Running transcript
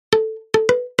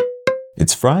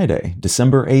It's Friday,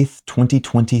 December 8th,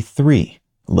 2023.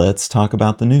 Let's talk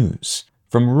about the news.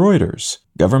 From Reuters,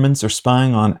 governments are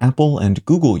spying on Apple and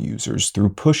Google users through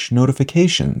push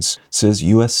notifications, says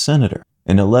U.S. Senator.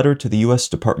 In a letter to the U.S.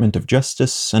 Department of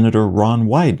Justice, Senator Ron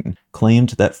Wyden claimed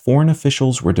that foreign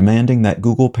officials were demanding that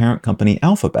Google parent company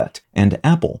Alphabet and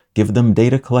Apple give them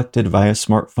data collected via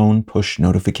smartphone push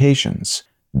notifications.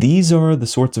 These are the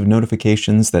sorts of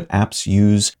notifications that apps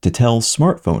use to tell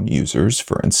smartphone users,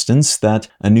 for instance, that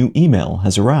a new email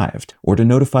has arrived, or to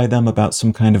notify them about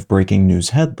some kind of breaking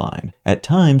news headline, at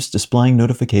times displaying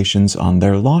notifications on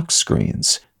their lock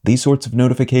screens. These sorts of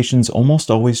notifications almost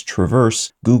always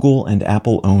traverse Google and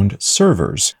Apple-owned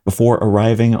servers before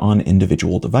arriving on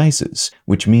individual devices,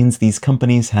 which means these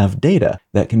companies have data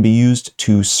that can be used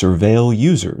to surveil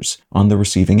users on the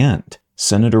receiving end.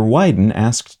 Senator Wyden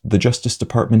asked the Justice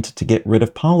Department to get rid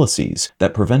of policies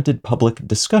that prevented public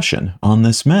discussion on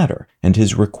this matter, and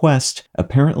his request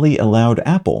apparently allowed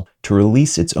Apple to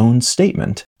release its own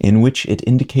statement in which it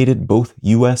indicated both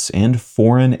U.S. and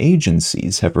foreign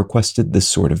agencies have requested this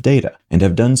sort of data, and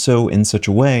have done so in such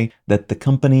a way that the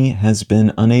company has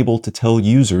been unable to tell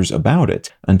users about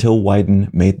it until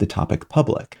Wyden made the topic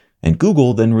public. And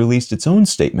Google then released its own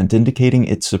statement indicating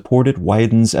it supported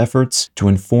Wyden's efforts to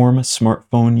inform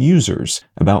smartphone users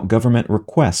about government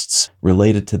requests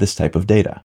related to this type of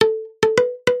data.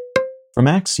 From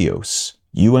Axios,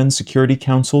 UN Security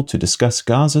Council to discuss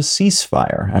Gaza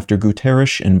ceasefire after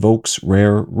Guterres invokes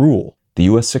rare rule. The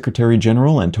U.S. Secretary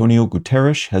General Antonio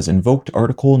Guterres has invoked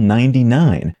Article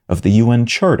 99 of the UN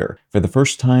Charter for the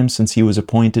first time since he was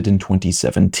appointed in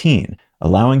 2017,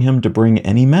 allowing him to bring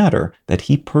any matter that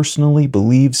he personally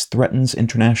believes threatens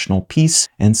international peace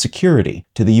and security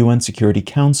to the UN Security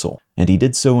Council, and he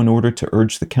did so in order to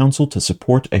urge the Council to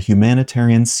support a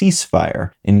humanitarian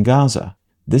ceasefire in Gaza.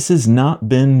 This has not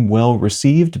been well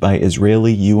received by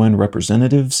Israeli UN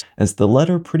representatives, as the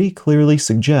letter pretty clearly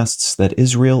suggests that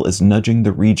Israel is nudging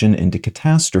the region into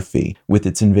catastrophe with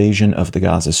its invasion of the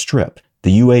Gaza Strip.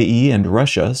 The UAE and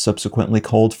Russia subsequently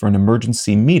called for an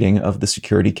emergency meeting of the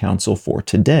Security Council for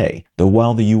today, though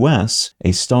while the US,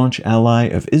 a staunch ally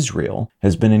of Israel,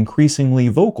 has been increasingly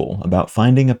vocal about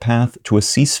finding a path to a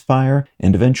ceasefire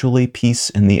and eventually peace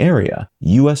in the area,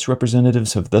 US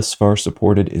representatives have thus far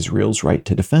supported Israel's right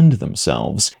to defend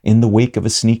themselves in the wake of a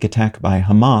sneak attack by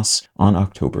Hamas on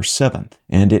October 7th,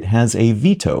 and it has a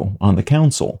veto on the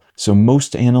council, so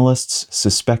most analysts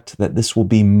suspect that this will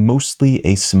be mostly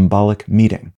a symbolic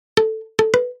meeting.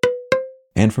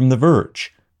 And from The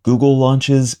Verge, Google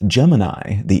launches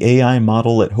Gemini, the AI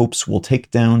model it hopes will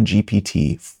take down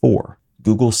GPT-4.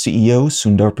 Google CEO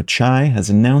Sundar Pichai has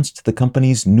announced the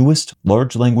company's newest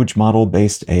large language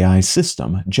model-based AI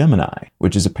system, Gemini,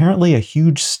 which is apparently a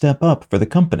huge step up for the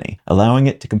company, allowing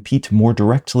it to compete more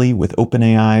directly with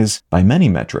OpenAI's, by many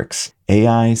metrics,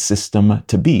 AI system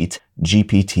to beat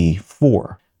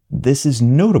GPT-4. This is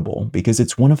notable because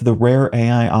it's one of the rare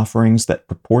AI offerings that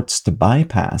purports to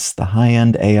bypass the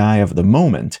high-end AI of the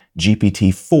moment,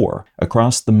 GPT-4,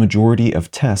 across the majority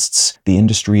of tests the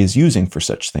industry is using for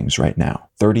such things right now,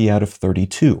 30 out of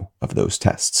 32 of those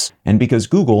tests. And because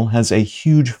Google has a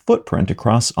huge footprint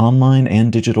across online and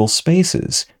digital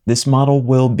spaces, this model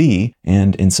will be,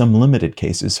 and in some limited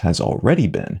cases has already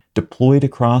been, deployed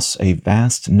across a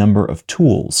vast number of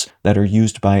tools that are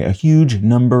used by a huge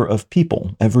number of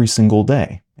people every single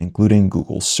day, including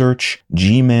Google Search,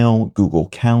 Gmail, Google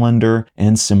Calendar,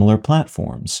 and similar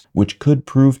platforms, which could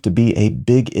prove to be a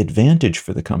big advantage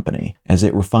for the company as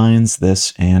it refines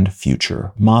this and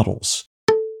future models.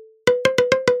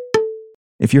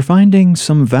 If you're finding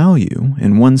some value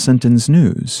in One Sentence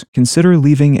News, consider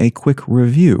leaving a quick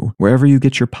review wherever you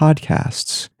get your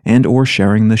podcasts and/or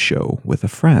sharing the show with a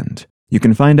friend. You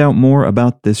can find out more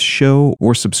about this show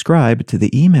or subscribe to the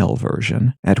email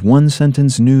version at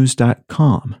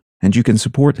onesentencenews.com. And you can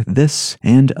support this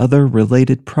and other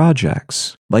related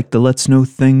projects, like the Let's Know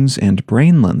Things and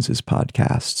Brain Lenses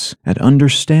podcasts, at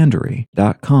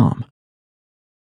understandery.com.